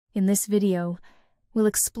In this video, we'll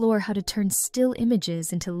explore how to turn still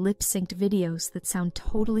images into lip-synced videos that sound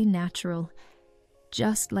totally natural,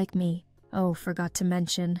 just like me. Oh, forgot to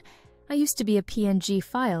mention, I used to be a PNG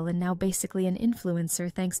file and now basically an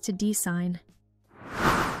influencer thanks to Dzine.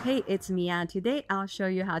 Hey, it's Mia. Today I'll show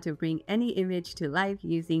you how to bring any image to life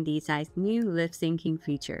using Dzine's new lip syncing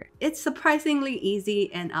feature. It's surprisingly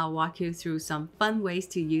easy, and I'll walk you through some fun ways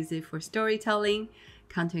to use it for storytelling,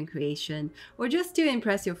 content creation, or just to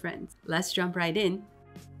impress your friends. Let's jump right in.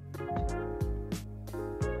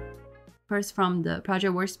 First, from the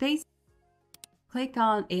project workspace, click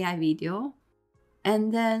on AI video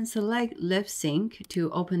and then select lip sync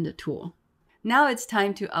to open the tool. Now it's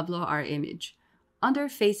time to upload our image. Under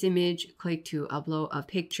Face Image, click to upload a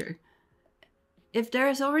picture. If there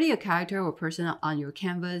is already a character or person on your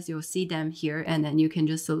canvas, you'll see them here, and then you can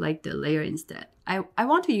just select the layer instead. I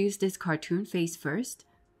want to use this cartoon face first.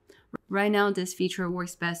 Right now, this feature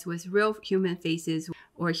works best with real human faces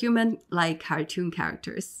or human-like cartoon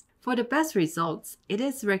characters. For the best results, it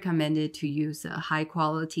is recommended to use a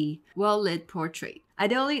high-quality, well-lit portrait.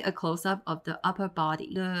 Ideally, a close-up of the upper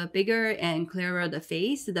body. The bigger and clearer the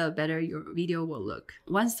face, the better your video will look.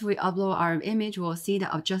 Once we upload our image, we'll see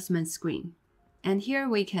the adjustment screen. And here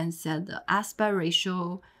we can set the aspect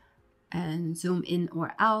ratio and zoom in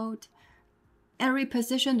or out, and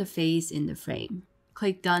reposition the face in the frame.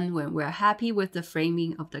 Click Done when we're happy with the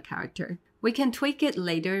framing of the character. We can tweak it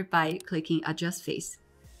later by clicking Adjust Face.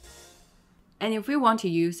 And if we want to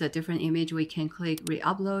use a different image, we can click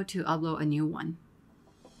Re-upload to upload a new one.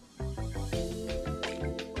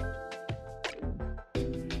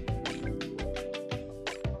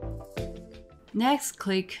 Next,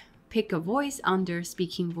 click Pick a Voice under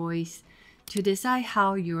Speaking Voice to decide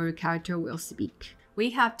how your character will speak.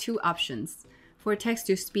 We have two options. For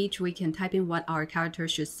text-to-speech, we can type in what our character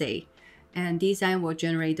should say, and Dzine will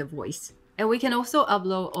generate the voice. And we can also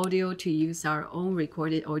upload audio to use our own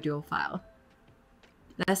recorded audio file.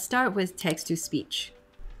 Let's start with text-to-speech.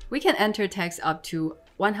 We can enter text up to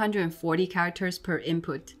 140 characters per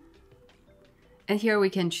input. And here we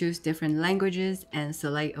can choose different languages and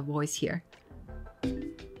select a voice here.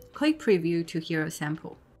 Click Preview to hear a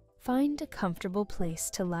sample. Find a comfortable place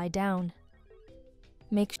to lie down.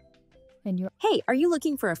 Make sure Hey, are you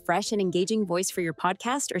looking for a fresh and engaging voice for your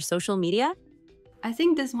podcast or social media? I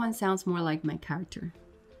think this one sounds more like my character.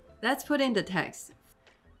 Let's put in the text.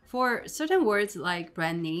 For certain words like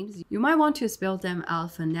brand names, you might want to spell them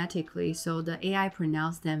out phonetically so the AI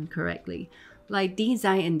pronounce them correctly, like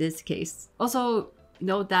Dzine in this case. Also,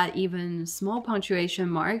 note that even small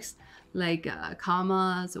punctuation marks like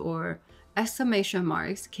commas or exclamation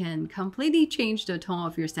marks can completely change the tone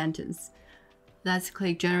of your sentence. Let's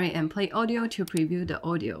click Generate and Play Audio to preview the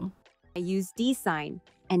audio. I use Dzine,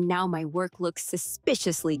 and now my work looks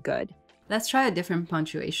suspiciously good. Let's try a different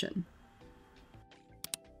punctuation.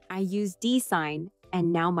 I use Dzine,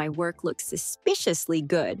 and now my work looks suspiciously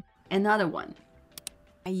good. Another one.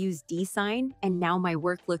 I use Dzine, and now my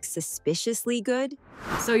work looks suspiciously good.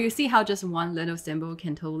 So you see how just one little symbol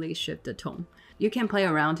can totally shift the tone. You can play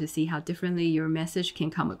around to see how differently your message can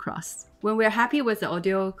come across. When we're happy with the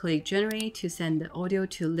audio, click Generate to send the audio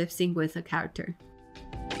to lip sync with a character.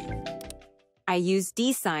 I use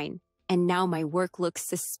Dzine, and now my work looks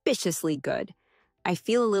suspiciously good. I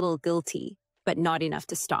feel a little guilty, but not enough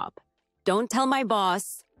to stop. Don't tell my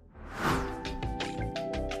boss.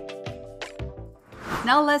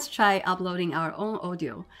 Now let's try uploading our own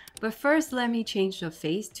audio. But first, let me change the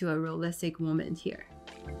face to a realistic woman here.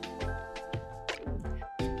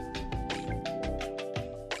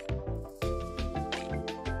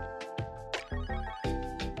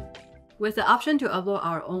 With the option to upload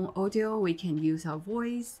our own audio, we can use our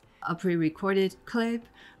voice, a pre-recorded clip,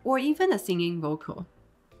 or even a singing vocal.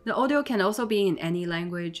 The audio can also be in any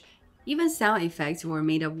language, even sound effects or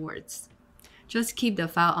made-up words. Just keep the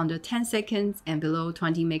file under 10 seconds and below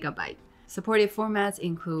 20 MB. Supported formats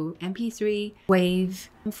include MP3, WAV,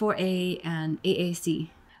 M4A, and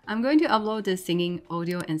AAC. I'm going to upload the singing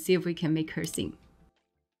audio and see if we can make her sing.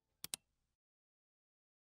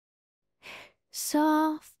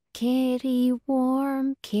 soft kitty,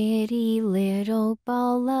 warm kitty, little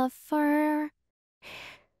ball of fur.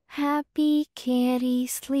 Happy kitty,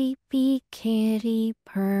 sleepy kitty,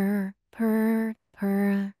 purr, purr,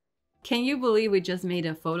 purr. Can you believe we just made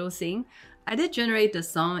a photo sing? I did generate the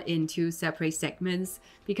song in 2 separate segments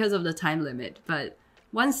because of the time limit, but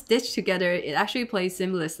once stitched together, it actually plays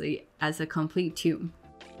seamlessly as a complete tune.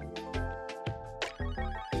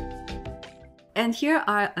 And here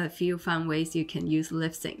are a few fun ways you can use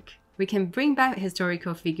lip sync. We can bring back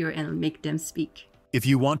historical figure and make them speak. If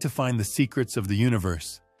you want to find the secrets of the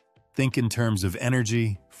universe, Think in terms of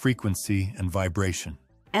energy, frequency, and vibration.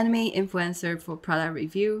 Anime influencer for product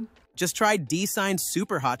review. Just tried Dzine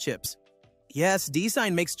Super Hot Chips. Yes,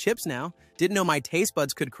 Dzine makes chips now. Didn't know my taste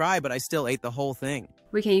buds could cry, but I still ate the whole thing.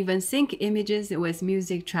 We can even sync images with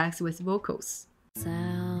music tracks with vocals.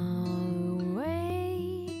 Sail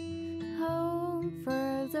away home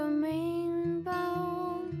for the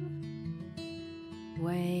rainbow,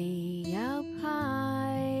 way up high.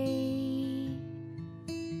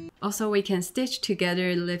 Also, we can stitch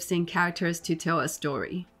together lip sync characters to tell a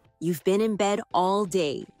story. You've been in bed all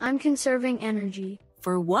day. I'm conserving energy,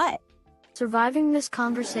 For what? surviving this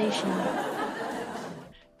conversation.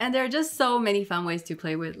 And there are just so many fun ways to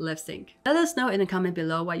play with lip sync. Let us know in the comment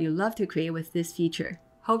below what you love to create with this feature.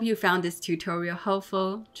 Hope you found this tutorial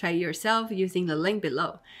helpful. Try it yourself using the link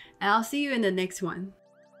below. And I'll see you in the next one.